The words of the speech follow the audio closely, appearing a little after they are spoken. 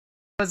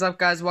What's up,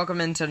 guys?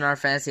 Welcome into our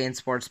Fantasy and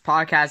Sports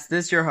Podcast.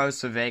 This is your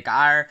host, Vivek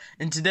Iyer,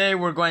 and today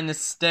we're going to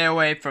stay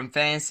away from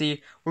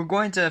fantasy. We're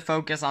going to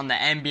focus on the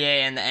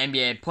NBA and the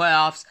NBA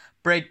playoffs,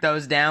 break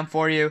those down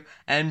for you,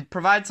 and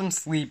provide some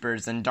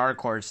sleepers and dark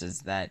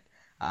horses that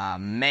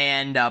may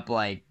end up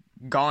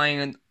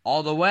going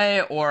all the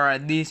way, or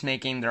at least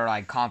making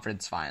their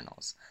conference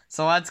finals.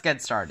 So let's get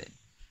started.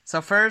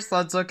 So first,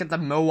 let's look at the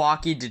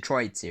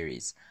Milwaukee-Detroit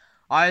series.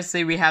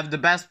 Obviously, we have the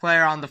best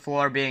player on the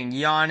floor being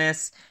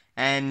Giannis,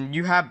 and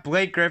you have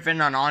Blake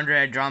Griffin on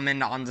Andre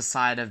Drummond on the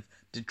side of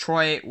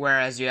Detroit,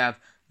 whereas you have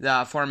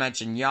the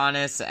aforementioned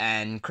Giannis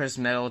and Chris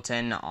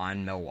Middleton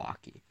on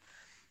Milwaukee.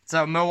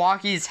 So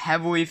Milwaukee's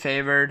heavily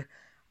favored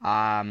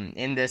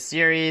in this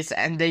series,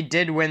 and they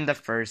did win the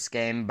first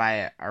game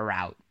by a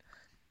rout.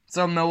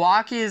 So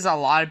Milwaukee is a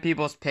lot of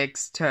people's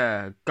picks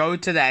to go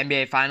to the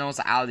NBA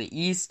Finals out of the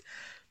East,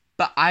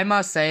 but I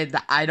must say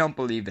that I don't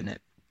believe in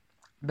it.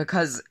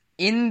 Because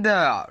in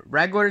the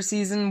regular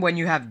season, when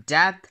you have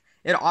depth,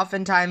 it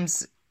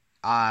oftentimes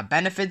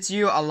benefits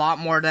you a lot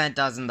more than it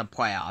does in the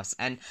playoffs.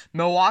 And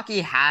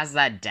Milwaukee has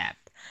that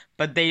depth,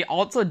 but they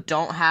also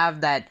don't have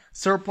that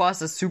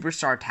surplus of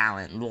superstar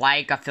talent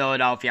like a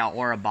Philadelphia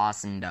or a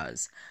Boston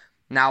does.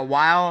 Now,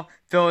 while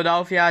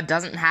Philadelphia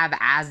doesn't have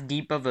as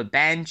deep of a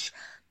bench,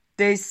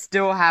 they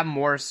still have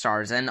more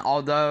stars. And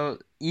although,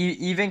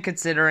 even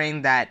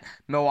considering that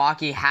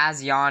Milwaukee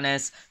has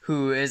Giannis,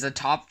 who is a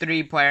top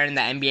 3 player in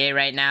the NBA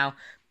right now,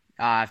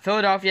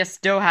 Philadelphia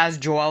still has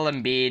Joel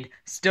Embiid,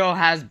 still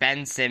has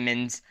Ben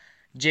Simmons,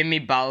 Jimmy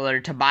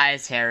Butler,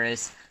 Tobias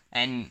Harris,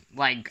 and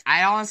I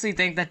honestly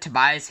think that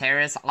Tobias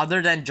Harris,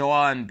 other than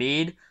Joel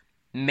Embiid,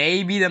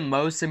 may be the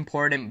most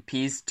important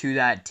piece to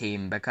that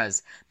team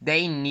because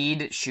they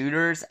need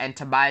shooters, and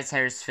Tobias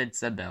Harris fits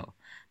the bill.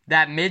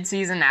 That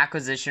midseason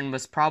acquisition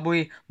was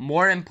probably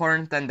more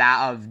important than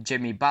that of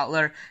Jimmy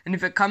Butler, and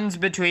if it comes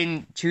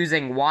between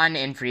choosing one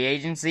in free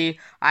agency,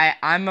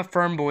 I'm a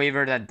firm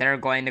believer that they're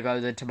going to go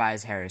the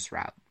Tobias Harris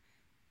route.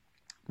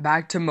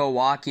 Back to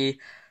Milwaukee.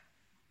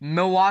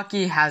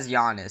 Milwaukee has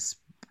Giannis,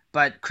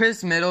 but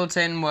Chris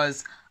Middleton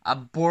was a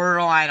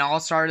borderline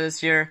all-star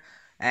this year,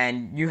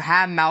 and you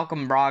have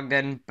Malcolm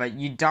Brogdon, but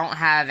you don't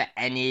have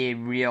any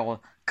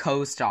real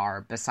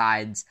co-star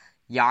besides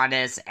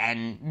Giannis,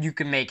 and you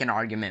can make an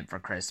argument for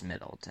Chris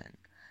Middleton.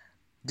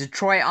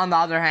 Detroit, on the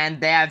other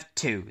hand, they have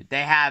two.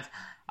 They have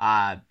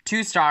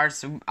 2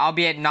 stars,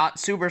 albeit not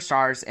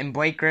superstars, in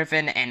Blake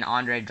Griffin and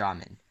Andre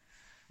Drummond.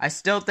 I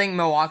still think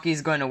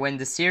Milwaukee's going to win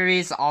the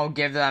series. I'll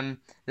give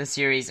them the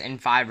series in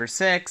 5 or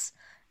 6,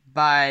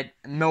 but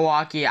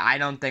Milwaukee, I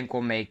don't think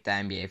will make the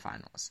NBA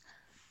Finals.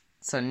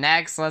 So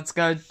next, let's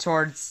go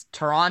towards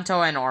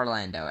Toronto and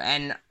Orlando.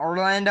 And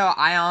Orlando,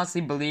 I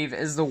honestly believe,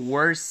 is the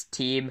worst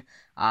team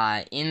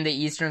in the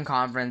Eastern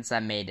Conference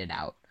that made it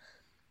out.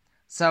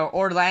 So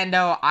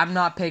Orlando, I'm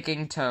not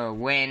picking to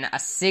win a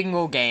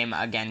single game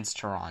against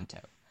Toronto.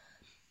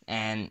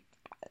 And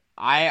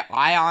I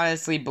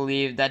honestly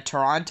believe that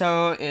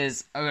Toronto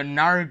is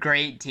another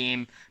great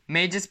team.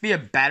 May just be a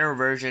better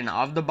version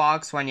of the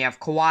Bucks when you have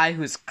Kawhi,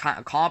 who's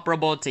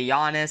comparable to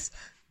Giannis.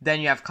 Then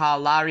you have Kyle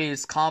Lowry,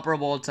 who's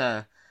comparable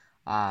to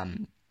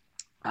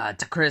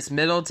Chris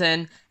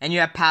Middleton. And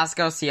you have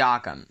Pascal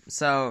Siakam.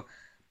 So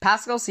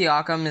Pascal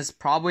Siakam is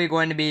probably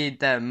going to be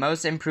the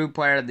most improved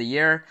player of the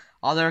year.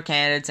 Other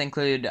candidates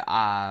include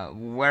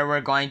where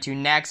we're going to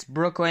next,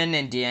 Brooklyn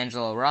and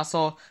D'Angelo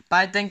Russell. But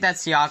I think that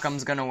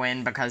Siakam's going to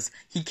win because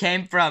he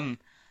came from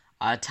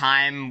a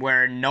time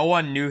where no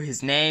one knew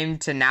his name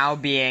to now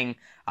being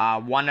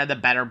one of the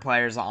better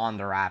players on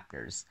the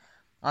Raptors.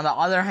 On the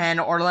other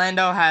hand,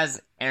 Orlando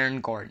has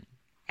Aaron Gordon.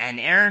 And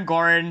Aaron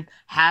Gordon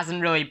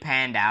hasn't really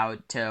panned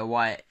out to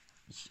what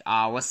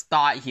was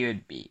thought he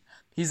would be.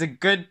 He's a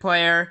good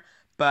player,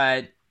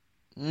 but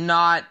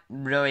not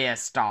really a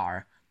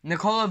star.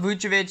 Nikola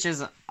Vucevic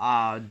is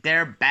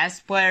their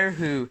best player,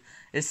 who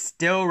is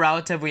still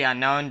relatively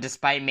unknown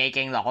despite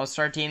making the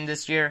All-Star team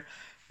this year.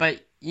 But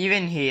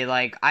even he,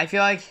 I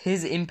feel like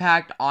his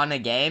impact on a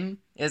game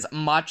is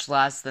much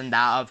less than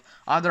that of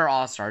other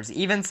All-Stars,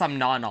 even some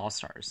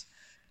non-All-Stars.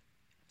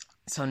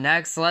 So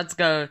next, let's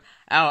go.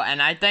 Oh,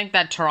 and I think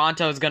that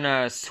Toronto is going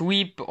to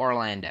sweep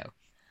Orlando.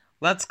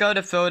 Let's go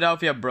to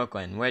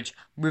Philadelphia-Brooklyn, which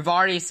we've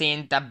already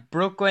seen that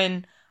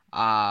Brooklyn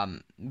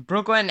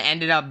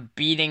ended up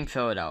beating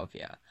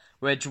Philadelphia,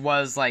 which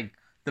was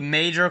the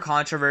major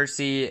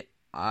controversy,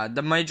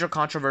 the major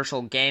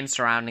controversial game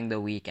surrounding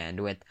the weekend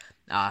with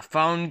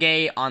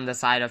PhoneGate on the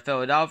side of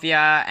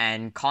Philadelphia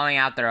and calling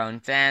out their own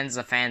fans,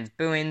 the fans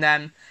booing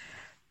them.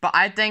 But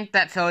I think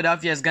that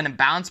Philadelphia is going to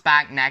bounce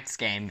back next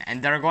game,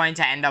 and they're going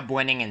to end up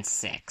winning in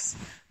 6.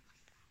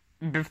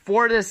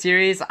 Before the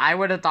series, I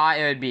would have thought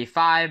it would be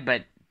 5,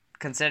 but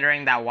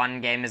considering that one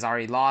game is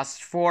already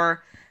lost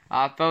for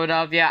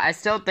Philadelphia, I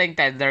still think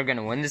that they're going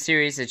to win the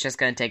series. It's just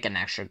going to take an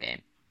extra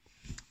game.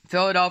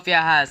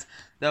 Philadelphia has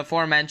the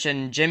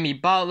aforementioned Jimmy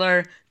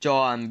Butler,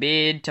 Joel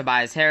Embiid,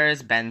 Tobias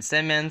Harris, Ben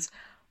Simmons,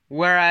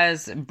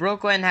 whereas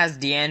Brooklyn has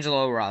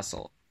D'Angelo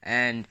Russell.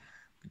 And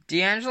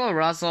D'Angelo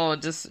Russell,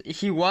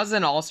 he was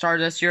an all-star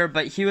this year,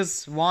 but he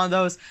was one of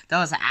those that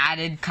was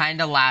added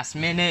kind of last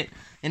minute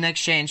in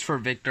exchange for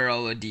Victor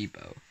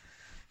Oladipo.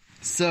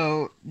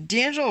 So,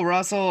 D'Angelo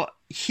Russell,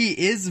 he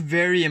is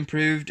very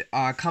improved,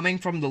 coming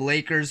from the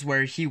Lakers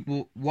where he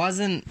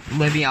wasn't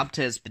living up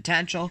to his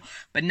potential,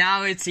 but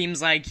now it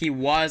seems like he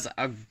was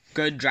a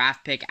good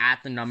draft pick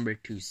at the number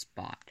 2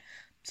 spot.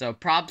 So,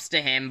 props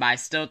to him, but I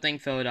still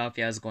think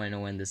Philadelphia is going to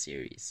win the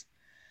series.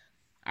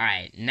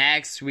 Alright,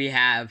 next we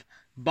have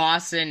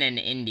Boston and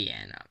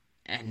Indiana.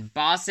 And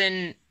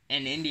Boston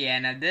and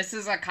Indiana, this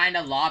is a kind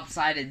of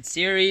lopsided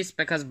series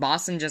because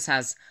Boston just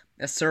has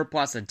a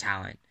surplus of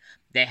talent.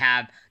 They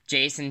have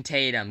Jason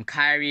Tatum,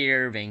 Kyrie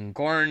Irving,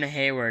 Gordon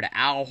Hayward,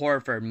 Al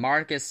Horford,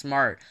 Marcus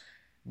Smart.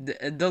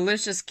 The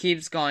list just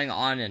keeps going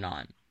on and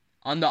on.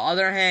 On the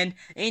other hand,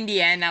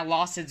 Indiana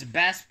lost its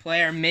best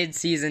player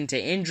mid-season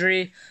to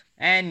injury,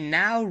 and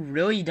now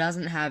really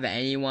doesn't have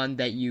anyone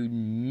that you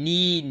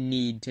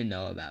need to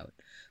know about.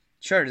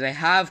 Sure, they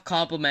have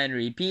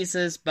complementary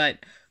pieces, but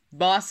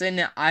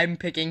Boston, I'm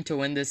picking to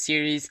win this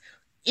series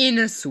in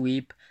a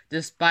sweep,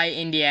 despite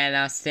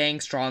Indiana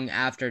staying strong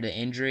after the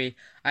injury.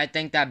 I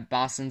think that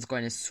Boston's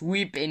going to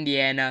sweep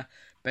Indiana,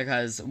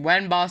 because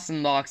when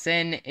Boston locks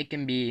in, it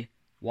can be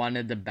one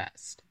of the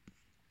best.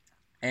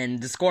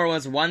 And the score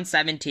was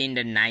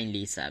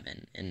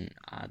 117-97 in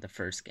the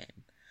first game.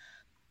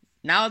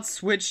 Now let's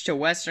switch to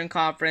Western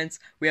Conference.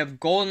 We have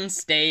Golden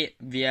State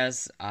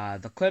vs.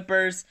 The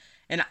Clippers.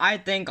 And I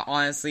think,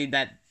 honestly,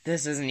 that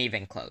this isn't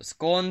even close.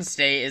 Golden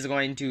State is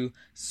going to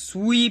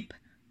sweep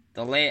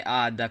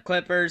the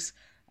Clippers.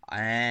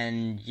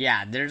 And,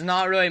 yeah, there's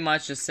not really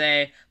much to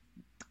say.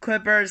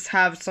 Clippers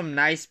have some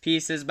nice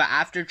pieces, but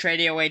after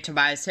trading away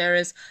Tobias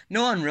Harris,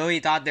 no one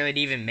really thought they would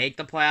even make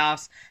the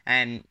playoffs.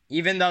 And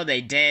even though they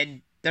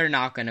did, they're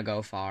not going to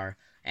go far.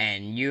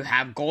 And you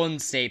have Golden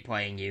State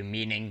playing you,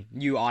 meaning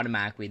you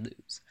automatically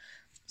lose.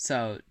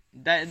 So,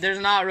 there's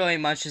not really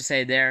much to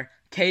say there.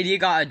 KD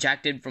got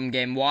ejected from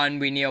Game 1.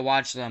 We need to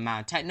watch the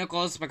amount of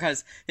technicals,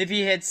 because if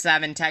he hits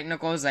 7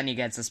 technicals, then he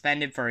gets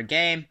suspended for a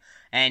game,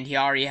 and he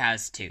already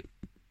has 2.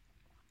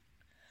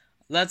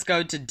 Let's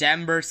go to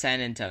Denver,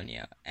 San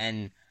Antonio.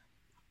 And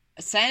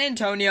San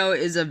Antonio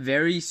is a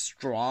very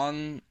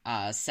strong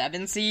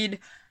 7 seed.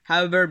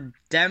 However,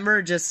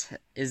 Denver just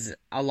is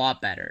a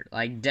lot better.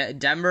 Like,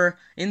 Denver,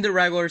 in the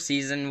regular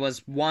season,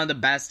 was one of the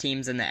best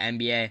teams in the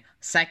NBA.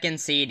 2nd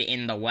seed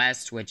in the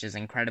West, which is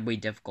incredibly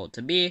difficult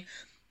to be.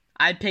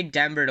 I'd pick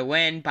Denver to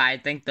win, but I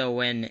think they'll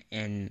win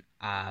in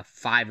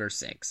 5 or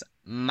 6.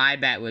 My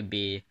bet would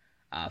be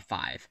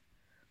 5.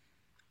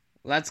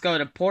 Let's go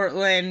to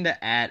Portland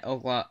at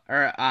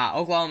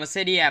Oklahoma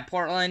City at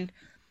Portland.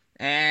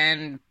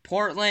 And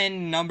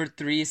Portland, number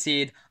 3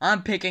 seed.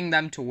 I'm picking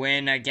them to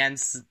win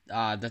against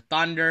the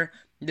Thunder.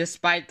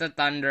 Despite the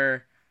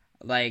Thunder,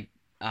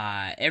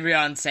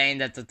 everyone's saying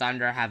that the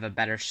Thunder have a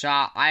better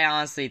shot. I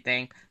honestly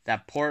think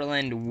that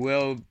Portland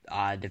will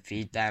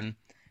defeat them,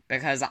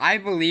 because I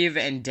believe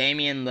in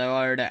Damian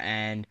Lillard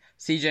and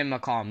CJ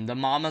McCollum, the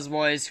Mama's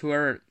boys, who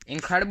are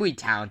incredibly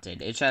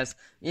talented. It's just,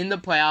 in the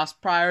playoffs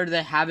prior,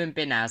 they haven't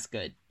been as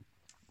good.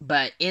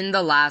 But in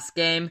the last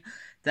game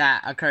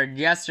that occurred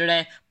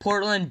yesterday,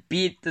 Portland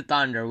beat the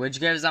Thunder, which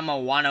gives them a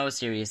 1-0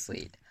 series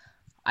lead.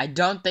 I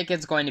don't think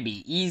it's going to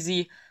be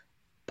easy,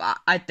 but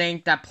I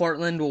think that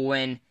Portland will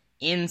win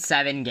in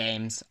 7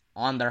 games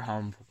on their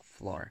home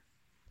floor.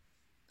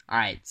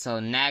 Alright, so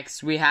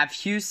next we have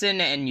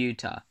Houston and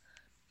Utah.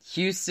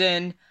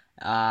 Houston,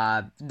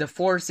 the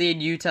 4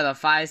 seed, Utah, the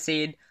 5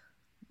 seed.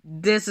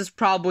 This is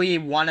probably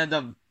one of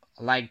the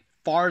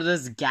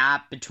farthest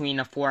gap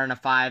between a 4 and a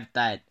 5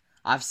 that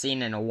I've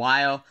seen in a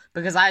while,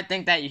 because I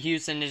think that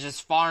Houston is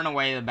just far and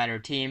away the better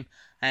team,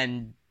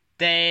 and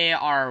they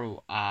are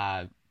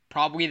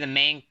probably the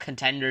main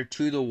contender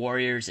to the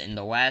Warriors in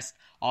the West,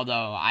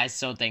 although I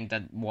still think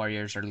that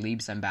Warriors are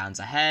leaps and bounds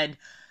ahead.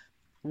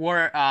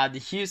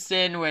 The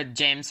Houston with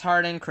James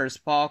Harden, Chris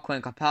Paul,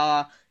 Clint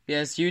Capella,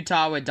 vs.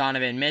 Utah with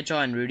Donovan Mitchell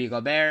and Rudy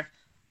Gobert.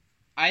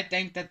 I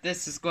think that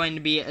this is going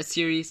to be a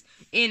series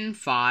in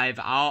 5.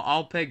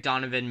 I'll pick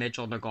Donovan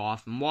Mitchell to go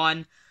off in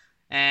 1.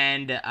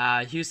 And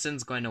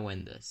Houston's going to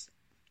win this.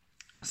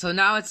 So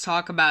now let's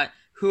talk about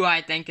who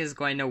I think is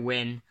going to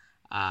win.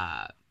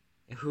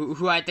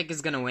 Who I think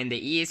is going to win the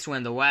East,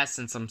 win the West,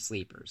 and some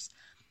sleepers.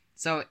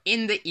 So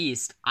in the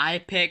East, I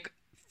pick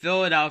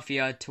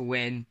Philadelphia to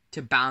win,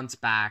 to bounce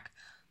back.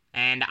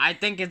 And I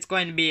think it's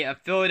going to be a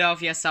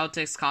Philadelphia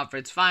Celtics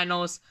Conference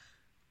Finals.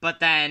 But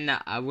then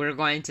we're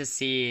going to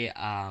see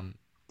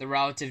the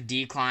relative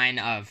decline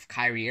of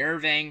Kyrie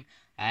Irving,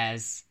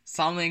 as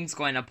something's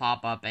going to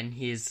pop up and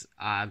he's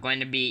going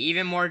to be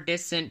even more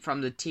distant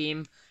from the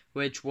team,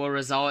 which will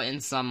result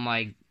in some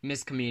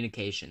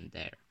miscommunication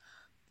there.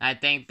 I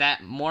think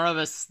that more of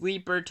a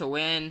sleeper to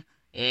win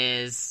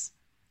is,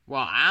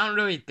 well, I don't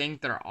really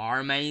think there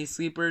are many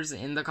sleepers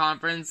in the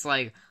conference.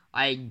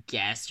 I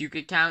guess you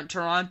could count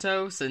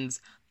Toronto,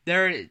 since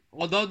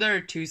although they're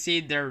a 2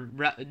 seed, they're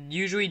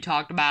usually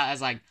talked about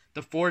as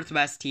the 4th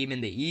best team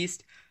in the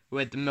East,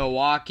 with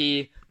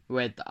Milwaukee,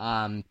 with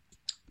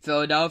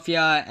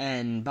Philadelphia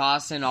and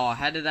Boston all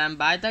ahead of them.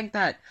 But I think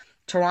that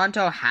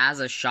Toronto has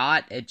a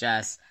shot. It's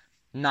just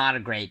not a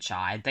great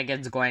shot. I think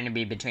it's going to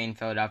be between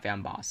Philadelphia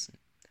and Boston.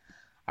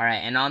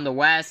 Alright, and on the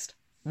West,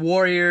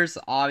 Warriors,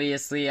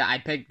 obviously, I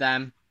picked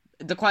them.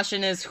 The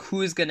question is,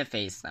 who's going to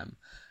face them?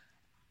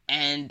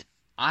 And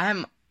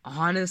I'm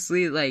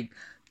honestly,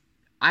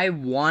 I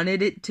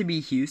wanted it to be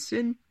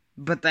Houston,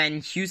 but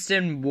then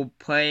Houston will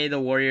play the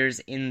Warriors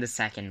in the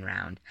second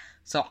round.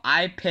 So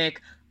I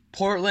pick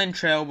Portland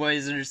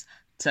Trailblazers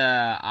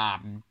to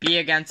be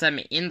against them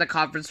in the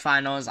conference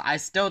finals. I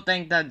still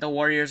think that the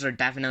Warriors are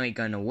definitely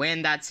going to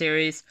win that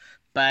series,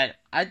 but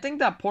I think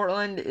that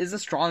Portland is a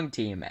strong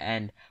team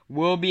and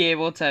will be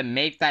able to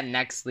make that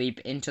next leap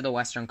into the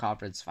Western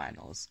Conference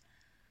Finals.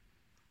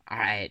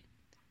 Alright,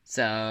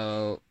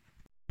 so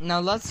now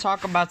let's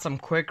talk about some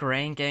quick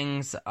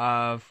rankings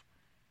of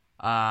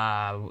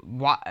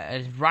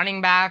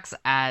running backs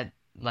at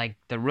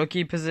the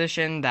rookie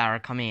position that are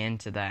coming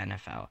into the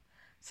NFL.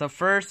 So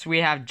first we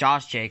have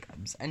Josh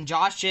Jacobs, and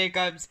Josh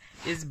Jacobs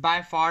is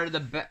by far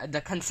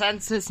the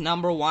consensus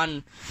number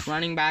one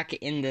running back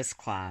in this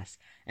class,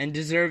 and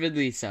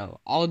deservedly so.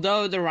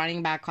 Although the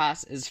running back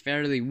class is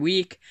fairly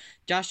weak,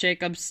 Josh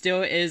Jacobs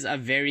still is a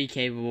very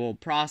capable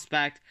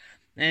prospect,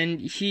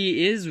 and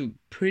he is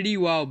pretty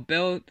well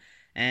built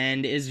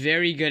and is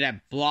very good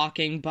at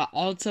blocking, but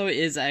also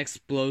is an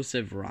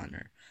explosive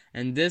runner.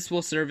 And this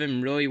will serve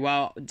him really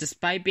well,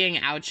 despite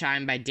being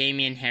outshined by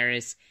Damian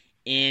Harris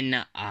in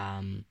the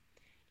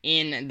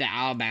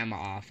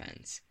Alabama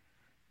offense.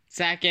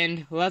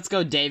 Second, let's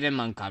go David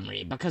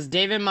Montgomery, because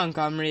David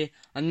Montgomery,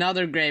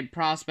 another great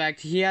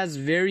prospect, he has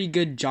very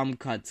good jump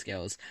cut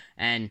skills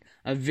and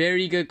a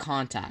very good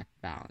contact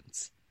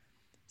balance.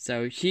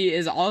 So he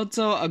is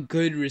also a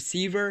good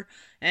receiver,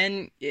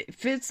 and it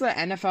fits the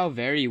NFL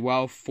very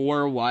well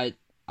for what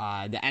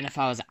the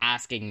NFL is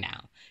asking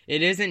now.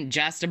 It isn't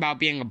just about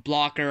being a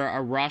blocker,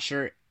 a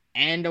rusher,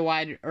 and a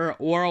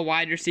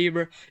wide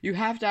receiver. You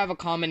have to have a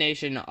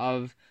combination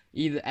of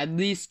either at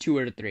least two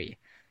or three.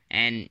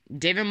 And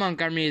David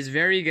Montgomery is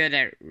very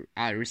good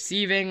at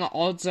receiving,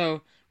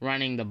 also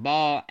running the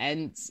ball,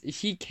 and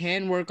he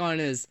can work on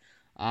his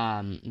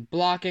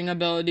blocking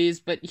abilities,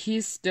 but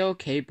he's still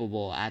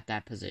capable at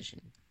that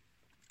position.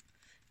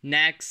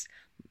 Next,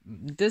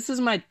 this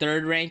is my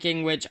third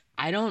ranking, which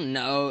I don't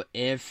know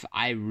if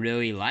I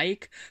really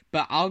like,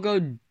 but I'll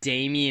go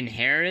Damian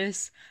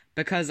Harris,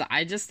 because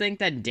I just think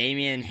that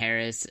Damian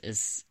Harris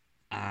is,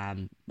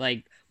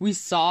 we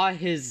saw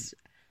him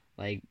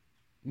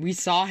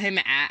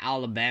at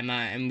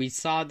Alabama, and we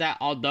saw that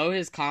although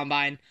his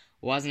combine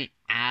wasn't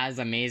as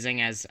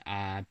amazing as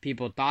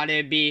people thought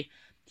it'd be,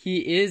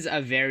 he is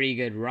a very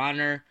good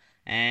runner,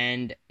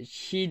 and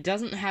he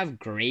doesn't have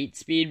great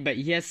speed, but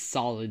he has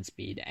solid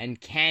speed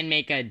and can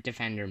make a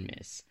defender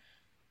miss.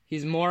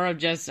 He's more of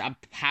just a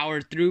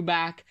power through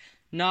back,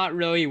 not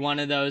really one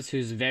of those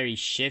who's very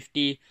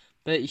shifty,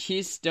 but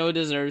he still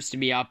deserves to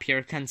be up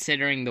here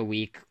considering the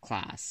weak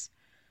class.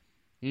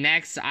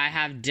 Next, I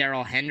have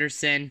Darrell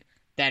Henderson,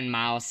 then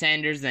Miles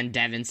Sanders, then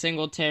Devin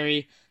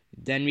Singletary,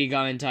 then we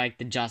go into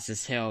the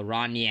Justice Hill,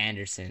 Rodney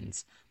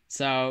Andersons.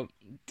 So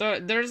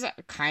there's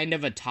kind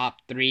of a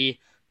top three,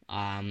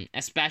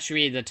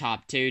 especially the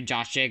top two,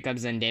 Josh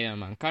Jacobs and David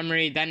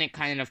Montgomery. Then it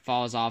kind of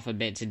falls off a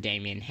bit to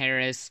Damian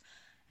Harris,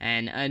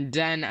 and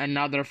then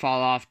another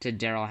fall off to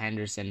Darrell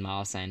Henderson,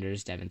 Miles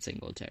Sanders, Devin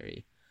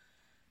Singletary.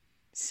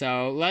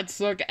 So let's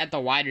look at the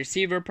wide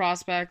receiver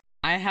prospect.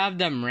 I have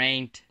them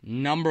ranked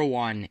number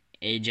one,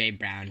 A.J.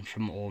 Brown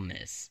from Ole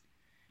Miss.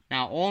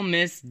 Now, Ole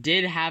Miss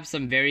did have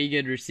some very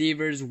good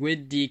receivers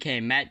with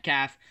DK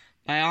Metcalf,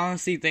 but I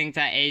honestly think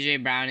that A.J.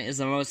 Brown is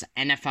the most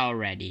NFL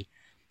ready.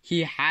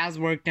 He has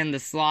worked in the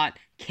slot,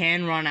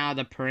 can run out of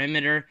the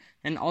perimeter,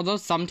 and although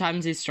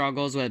sometimes he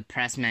struggles with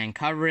press man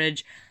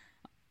coverage,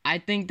 I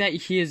think that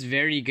he is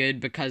very good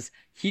because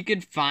he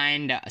could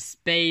find a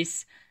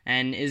space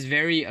and is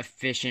very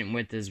efficient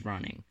with his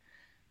running.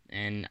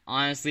 And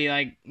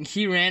honestly,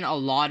 he ran a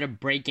lot of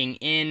breaking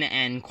in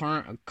and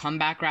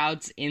comeback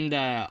routes in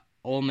the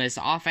Ole Miss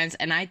offense,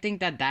 and I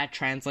think that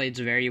translates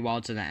very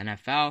well to the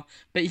NFL,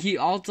 but he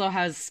also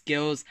has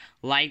skills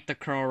like the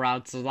curl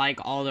routes, like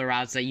all the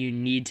routes that you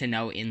need to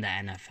know in the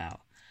NFL.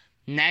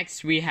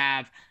 Next, we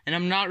have, and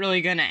I'm not really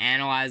going to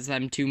analyze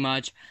them too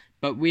much,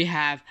 but we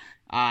have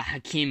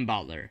Hakeem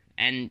Butler.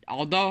 And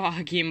although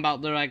Hakeem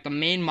Butler, the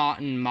main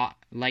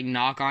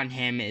knock on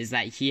him is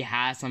that he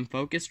has some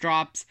focus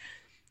drops,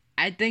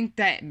 I think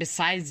that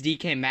besides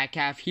DK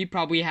Metcalf, he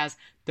probably has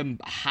the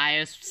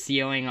highest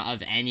ceiling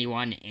of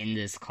anyone in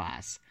this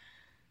class.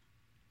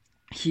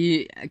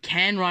 He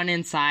can run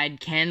inside,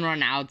 can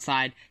run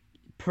outside,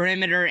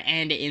 perimeter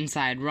and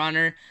inside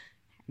runner,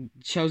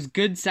 shows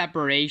good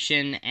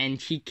separation, and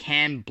he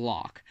can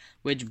block,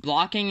 which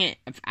blocking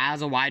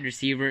as a wide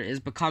receiver is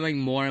becoming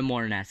more and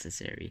more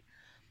necessary.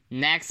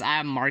 Next, I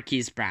have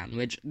Marquise Brown,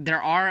 which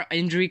there are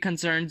injury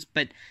concerns,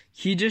 but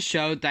he just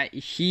showed that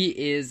he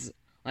is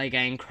an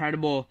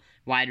incredible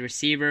wide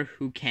receiver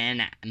who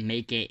can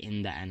make it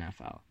in the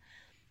NFL.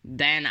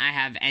 Then I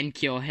have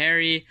N'Keal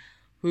Harry,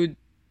 who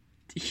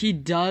he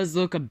does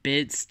look a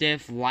bit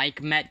stiff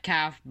like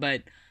Metcalf,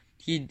 but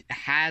he's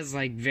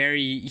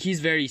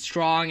very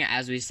strong,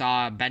 as we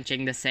saw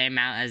benching the same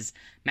amount as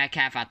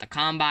Metcalf at the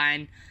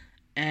combine.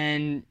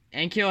 And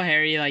N'Keal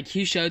Harry,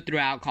 he showed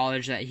throughout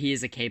college that he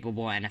is a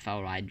capable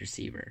NFL wide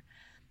receiver.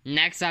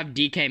 Next up,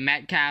 DK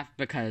Metcalf,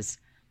 because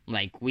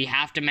we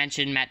have to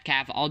mention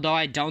Metcalf. Although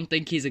I don't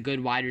think he's a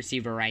good wide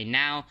receiver right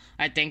now,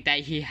 I think that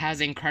he has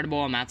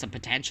incredible amounts of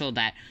potential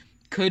that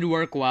could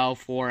work well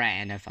for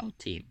an NFL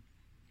team.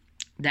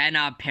 Then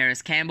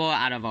Paris Campbell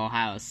out of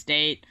Ohio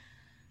State,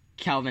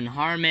 Kelvin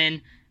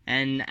Harmon,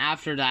 and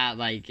after that,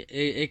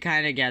 it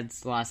kind of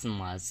gets less and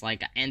less.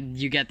 And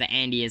you get the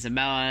Andy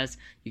Isabellas,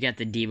 you get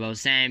the Deebo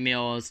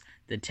Samuels,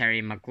 the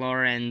Terry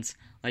McLaurins,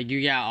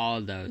 you get all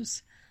of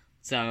those.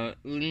 So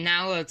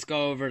now let's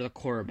go over the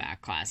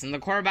quarterback class. And the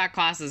quarterback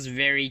class is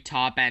very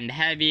top-end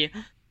heavy.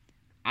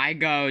 I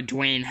go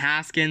Dwayne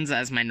Haskins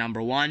as my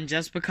number one,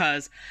 just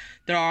because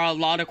there are a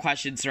lot of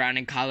questions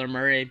surrounding Kyler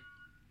Murray.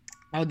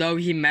 Although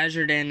he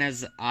measured in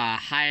as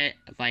high,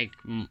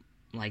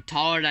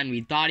 taller than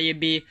we thought he'd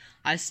be,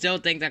 I still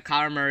think that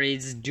Kyler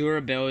Murray's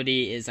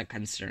durability is a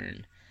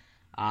concern.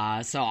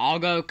 So I'll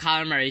go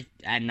Kyler Murray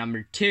at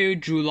number 2,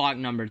 Drew Lock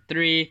number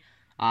 3.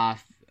 I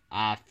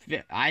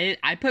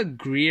put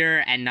Greer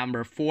at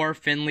number 4,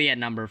 Finley at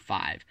number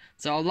 5.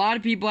 So a lot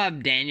of people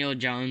have Daniel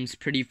Jones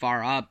pretty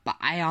far up, but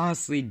I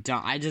honestly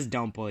don't. I just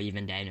don't believe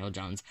in Daniel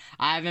Jones.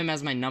 I have him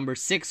as my number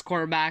 6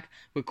 quarterback,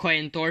 with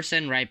Clayton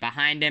Thorson right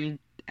behind him,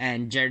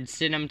 and Jared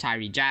Stidham,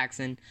 Tyree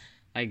Jackson,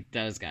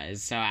 those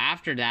guys. So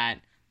after that,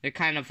 it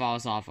kind of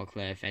falls off a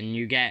cliff, and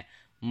you get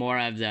more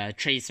of the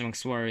Trace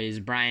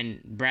McSorleys,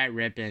 Brett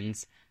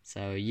Rippins.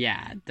 So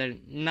yeah, there's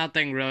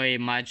nothing really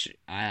much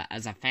from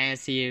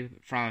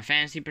a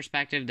fantasy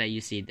perspective that you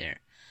see there.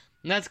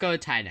 Let's go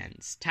with tight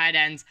ends. Tight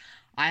ends,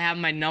 I have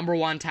my number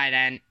 1 tight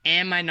end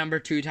and my number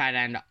 2 tight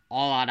end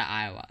all out of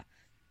Iowa.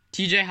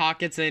 TJ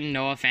Hawkinson,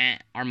 Noah Fant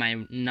are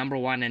my number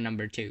 1 and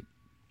number 2.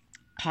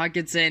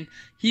 Hawkinson,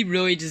 he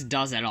really just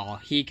does it all.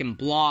 He can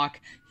block,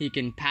 he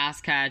can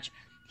pass catch,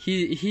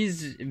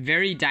 he's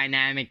very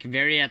dynamic,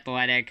 very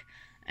athletic,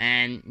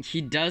 and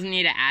he does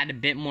need to add a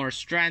bit more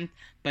strength,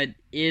 but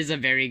is a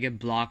very good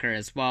blocker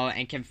as well,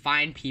 and can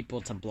find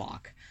people to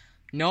block.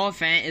 Noah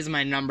Fant is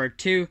my number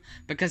 2,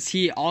 because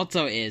he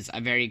also is a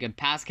very good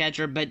pass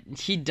catcher, but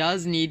he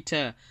does need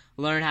to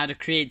learn how to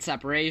create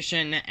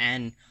separation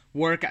and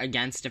work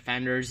against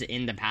defenders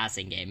in the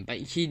passing game. But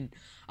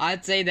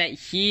I'd say that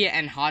he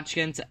and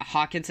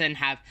Hawkinson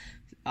have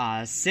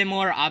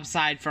similar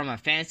upside from a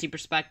fantasy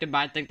perspective, but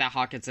I think that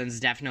Hawkinson's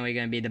definitely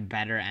going to be the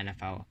better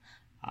NFL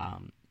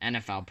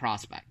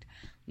prospect.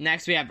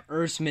 Next, we have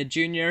Irv Smith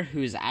Jr.,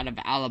 who's out of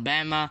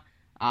Alabama.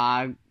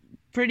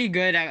 Pretty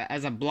good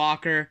as a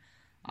blocker.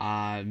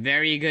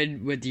 Very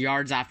good with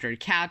yards after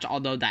catch,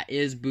 although that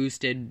is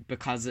boosted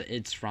because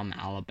it's from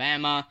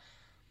Alabama.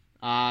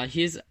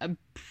 He's a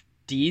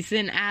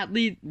decent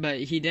athlete, but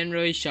he didn't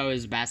really show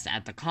his best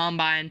at the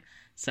combine,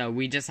 so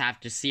we just have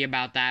to see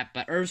about that.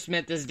 But Irv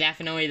Smith is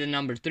definitely the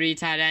number 3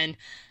 tight end,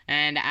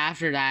 and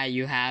after that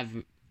you have,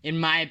 in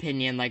my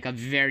opinion, a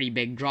very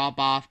big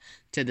drop-off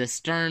to the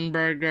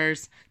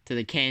Sternbergers, to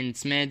the Kane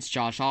Smiths,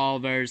 Josh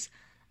Olivers,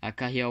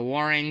 Kahil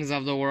Warrings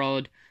of the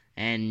world,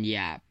 and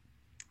yeah.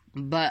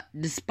 But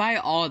despite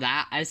all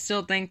that, I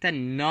still think that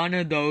none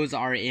of those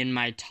are in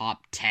my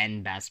top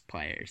 10 best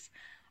players.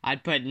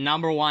 I'd put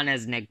number 1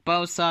 as Nick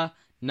Bosa,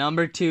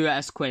 number 2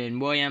 as Quinnen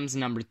Williams,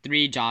 number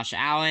 3 Josh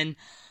Allen,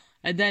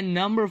 and then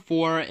number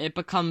 4, it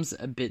becomes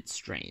a bit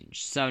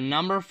strange. So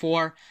number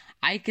 4,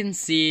 I can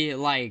see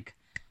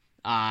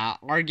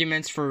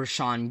arguments for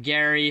Rashawn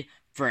Gary,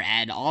 for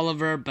Ed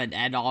Oliver, but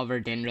Ed Oliver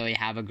didn't really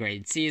have a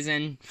great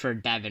season, for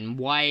Devin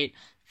White,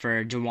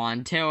 for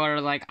Jawan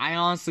Taylor. I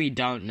honestly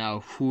don't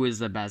know who is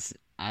the best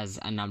as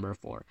a number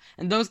 4.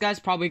 And those guys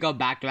probably go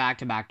back to back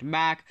to back to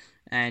back,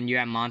 and you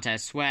have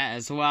Montez Sweat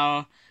as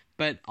well.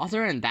 But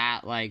other than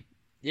that,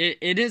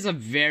 it is a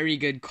very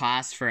good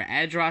class for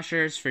edge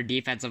rushers, for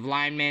defensive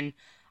linemen.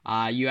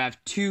 You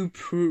have 2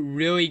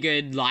 really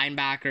good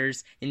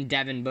linebackers in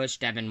Devin Bush,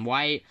 Devin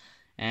White.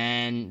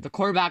 And the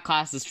quarterback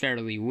class is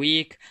fairly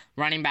weak.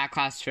 Running back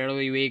class is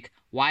fairly weak.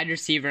 Wide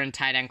receiver and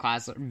tight end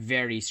class are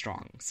very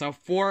strong. So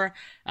for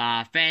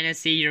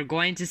fantasy, you're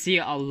going to see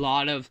a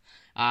lot of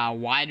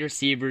wide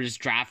receivers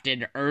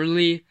drafted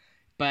early.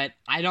 But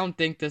I don't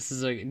think this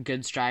is a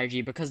good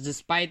strategy, because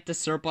despite the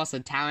surplus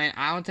of talent,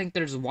 I don't think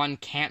there's one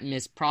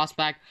can't-miss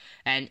prospect.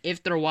 And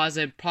if there was,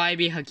 it'd probably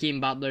be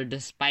Hakeem Butler,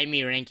 despite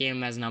me ranking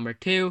him as number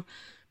 2.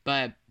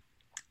 But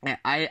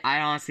I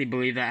honestly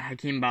believe that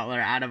Hakeem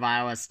Butler out of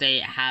Iowa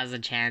State has a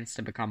chance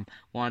to become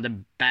one of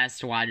the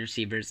best wide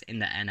receivers in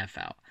the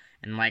NFL.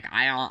 And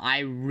I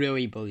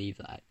really believe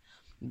that.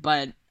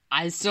 But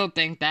I still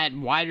think that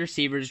wide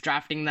receivers,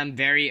 drafting them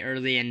very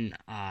early in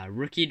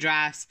rookie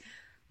drafts,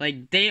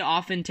 they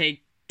often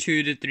take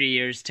 2 to 3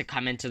 years to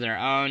come into their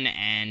own,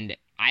 and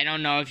I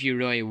don't know if you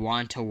really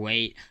want to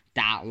wait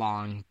that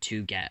long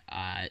to get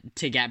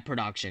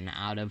production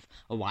out of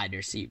a wide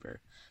receiver.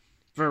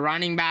 For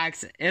running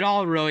backs, it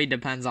all really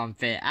depends on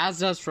fit, as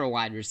does for a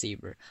wide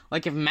receiver.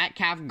 Like, if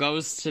Metcalf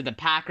goes to the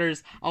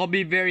Packers, I'll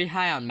be very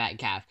high on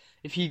Metcalf.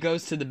 If he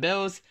goes to the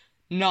Bills,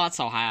 not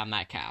so high on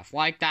Metcalf.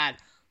 Like that,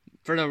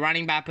 for the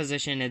running back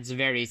position, it's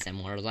very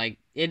similar. Like,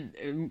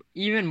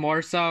 even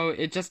more so,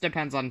 it just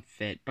depends on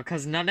fit,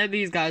 because none of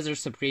these guys are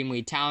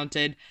supremely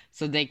talented,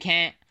 so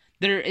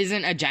there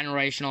isn't a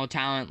generational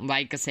talent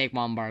like a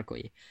Saquon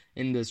Barkley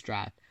in this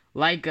draft,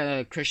 like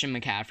a Christian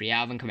McCaffrey,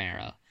 Alvin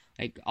Kamara.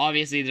 Like,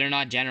 obviously, they're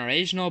not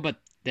generational, but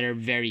they're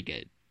very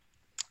good.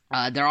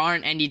 There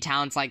aren't any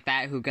talents like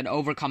that who could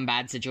overcome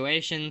bad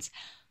situations.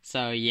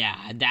 So,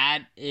 yeah,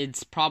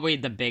 it's probably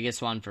the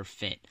biggest one for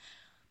fit.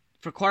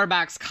 For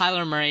quarterbacks,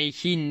 Kyler Murray,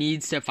 he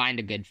needs to find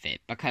a good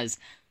fit, because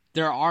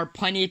there are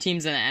plenty of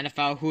teams in the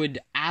NFL who would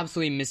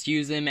absolutely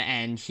misuse him,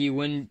 and he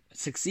wouldn't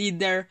succeed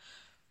there,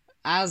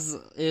 as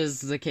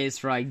is the case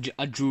for, like,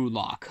 a Drew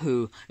Lock,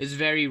 who is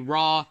very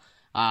raw,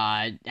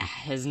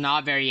 is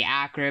not very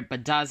accurate,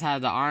 but does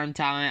have the arm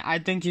talent. I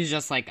think he's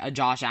just like a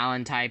Josh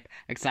Allen type,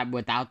 except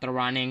without the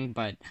running,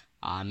 but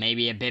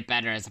maybe a bit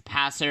better as a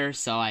passer.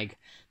 So, like,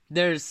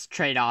 there's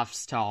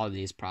trade-offs to all of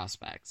these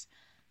prospects.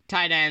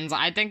 Tight ends,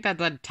 I think that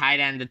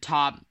the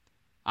top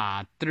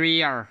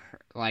 3 are,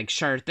 like,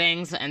 sure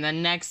things, and the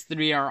next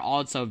 3 are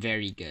also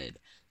very good.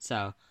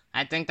 So,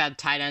 I think that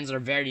tight ends are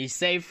very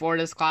safe for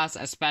this class,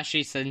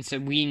 especially since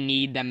we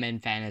need them in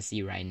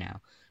fantasy right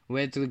now.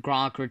 With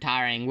Gronk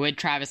retiring, with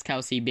Travis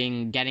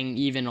Kelce getting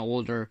even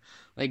older,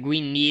 like, we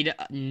need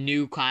a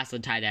new class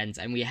of tight ends,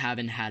 and we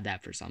haven't had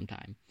that for some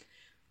time.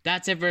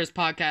 That's it for this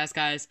podcast,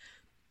 guys.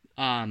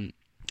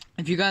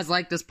 If you guys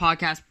like this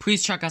podcast,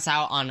 please check us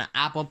out on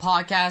Apple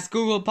Podcasts,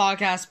 Google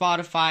Podcasts,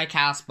 Spotify,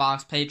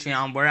 CastBox,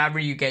 Patreon, wherever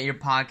you get your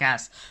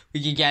podcasts.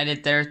 We can get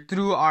it there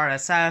through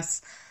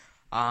RSS.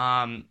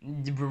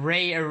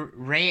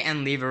 Rate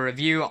and leave a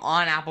review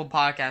on Apple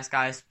Podcasts,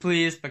 guys,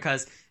 please,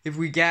 because if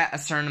we get a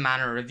certain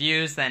amount of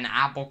reviews, then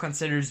Apple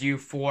considers you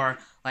for,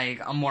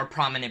 like, a more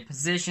prominent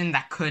position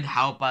that could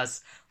help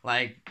us,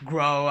 like,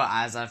 grow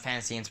as a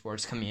fantasy and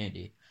sports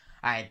community.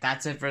 Alright,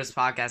 that's it for this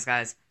podcast,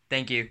 guys.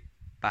 Thank you.